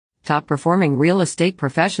Top-performing real estate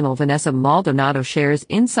professional Vanessa Maldonado shares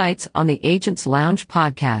insights on the Agents Lounge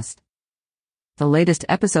podcast. The latest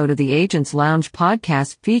episode of the Agents Lounge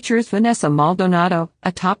podcast features Vanessa Maldonado,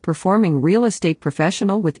 a top-performing real estate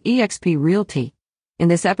professional with EXP Realty. In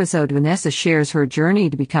this episode, Vanessa shares her journey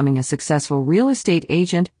to becoming a successful real estate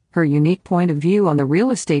agent, her unique point of view on the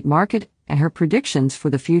real estate market, and her predictions for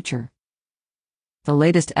the future. The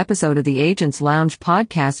latest episode of the Agents Lounge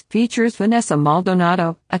podcast features Vanessa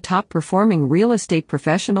Maldonado, a top-performing real estate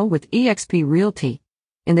professional with EXP Realty.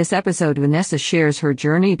 In this episode, Vanessa shares her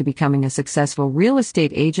journey to becoming a successful real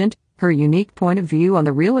estate agent, her unique point of view on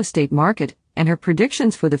the real estate market, and her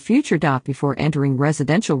predictions for the future. Before entering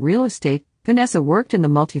residential real estate, Vanessa worked in the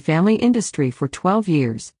multifamily industry for 12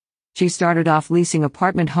 years. She started off leasing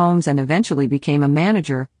apartment homes and eventually became a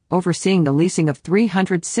manager, overseeing the leasing of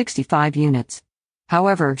 365 units.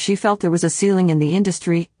 However, she felt there was a ceiling in the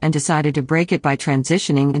industry and decided to break it by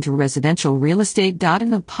transitioning into residential real estate.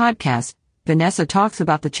 In the podcast, Vanessa talks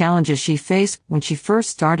about the challenges she faced when she first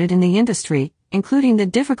started in the industry, including the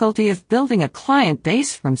difficulty of building a client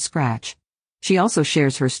base from scratch. She also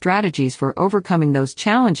shares her strategies for overcoming those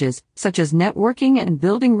challenges, such as networking and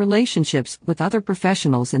building relationships with other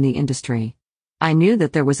professionals in the industry. I knew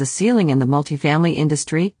that there was a ceiling in the multifamily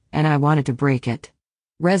industry, and I wanted to break it.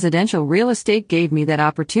 Residential real estate gave me that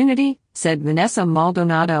opportunity, said Vanessa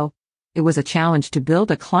Maldonado. It was a challenge to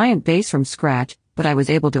build a client base from scratch, but I was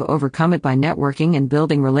able to overcome it by networking and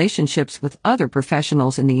building relationships with other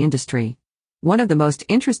professionals in the industry. One of the most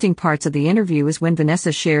interesting parts of the interview is when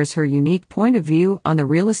Vanessa shares her unique point of view on the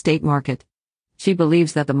real estate market. She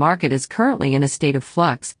believes that the market is currently in a state of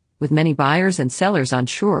flux, with many buyers and sellers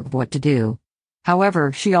unsure of what to do.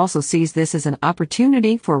 However, she also sees this as an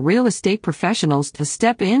opportunity for real estate professionals to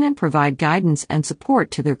step in and provide guidance and support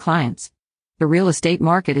to their clients. The real estate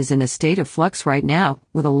market is in a state of flux right now,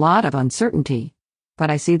 with a lot of uncertainty. But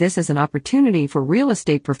I see this as an opportunity for real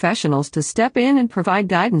estate professionals to step in and provide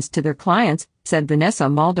guidance to their clients, said Vanessa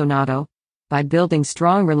Maldonado. By building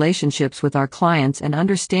strong relationships with our clients and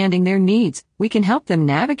understanding their needs, we can help them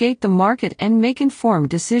navigate the market and make informed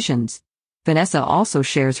decisions. Vanessa also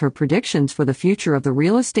shares her predictions for the future of the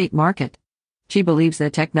real estate market. She believes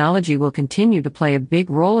that technology will continue to play a big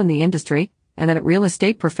role in the industry, and that real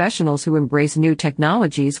estate professionals who embrace new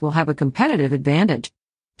technologies will have a competitive advantage.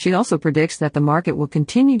 She also predicts that the market will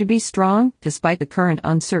continue to be strong despite the current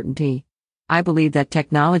uncertainty. I believe that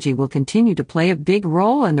technology will continue to play a big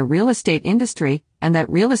role in the real estate industry, and that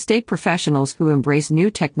real estate professionals who embrace new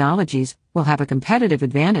technologies will have a competitive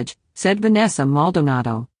advantage, said Vanessa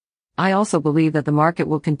Maldonado. I also believe that the market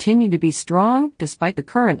will continue to be strong despite the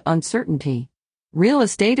current uncertainty. Real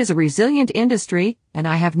estate is a resilient industry, and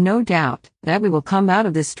I have no doubt that we will come out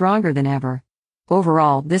of this stronger than ever.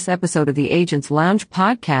 Overall, this episode of the Agents Lounge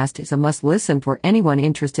podcast is a must-listen for anyone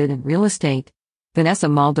interested in real estate. Vanessa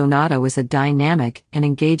Maldonado is a dynamic and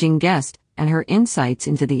engaging guest, and her insights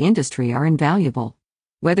into the industry are invaluable.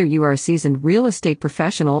 Whether you are a seasoned real estate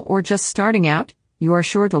professional or just starting out, you are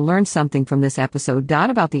sure to learn something from this episode.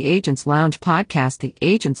 About the Agents Lounge podcast. The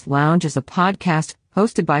Agents Lounge is a podcast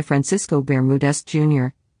hosted by Francisco Bermudez Jr.,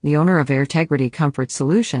 the owner of EXP Comfort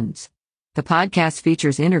Solutions. The podcast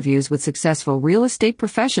features interviews with successful real estate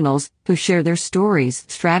professionals who share their stories,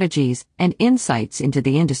 strategies, and insights into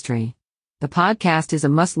the industry. The podcast is a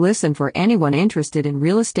must-listen for anyone interested in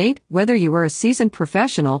real estate, whether you are a seasoned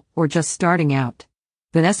professional or just starting out.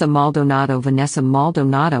 Vanessa Maldonado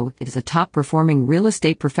is a top-performing real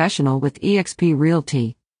estate professional with EXP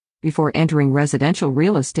Realty. Before entering residential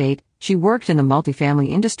real estate, she worked in the multifamily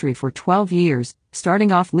industry for 12 years,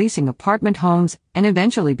 starting off leasing apartment homes and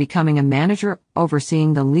eventually becoming a manager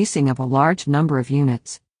overseeing the leasing of a large number of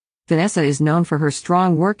units. Vanessa is known for her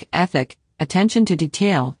strong work ethic, attention to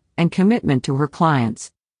detail, and commitment to her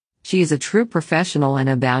clients. She is a true professional and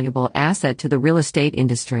a valuable asset to the real estate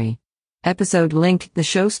industry. Episode linked. The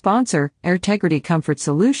show sponsor, EXP Comfort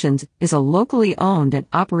Solutions, is a locally owned and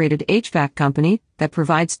operated HVAC company that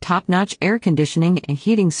provides top-notch air conditioning and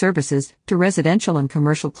heating services to residential and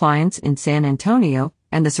commercial clients in San Antonio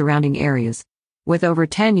and the surrounding areas. With over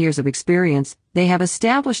 10 years of experience, they have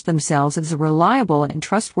established themselves as a reliable and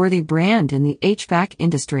trustworthy brand in the HVAC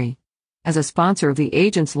industry. As a sponsor of the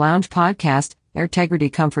Agents Lounge podcast,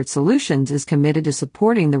 EXP Comfort Solutions is committed to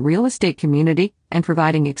supporting the real estate community and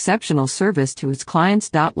providing exceptional service to its clients.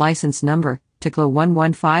 License number, TCLO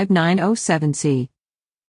 115907C.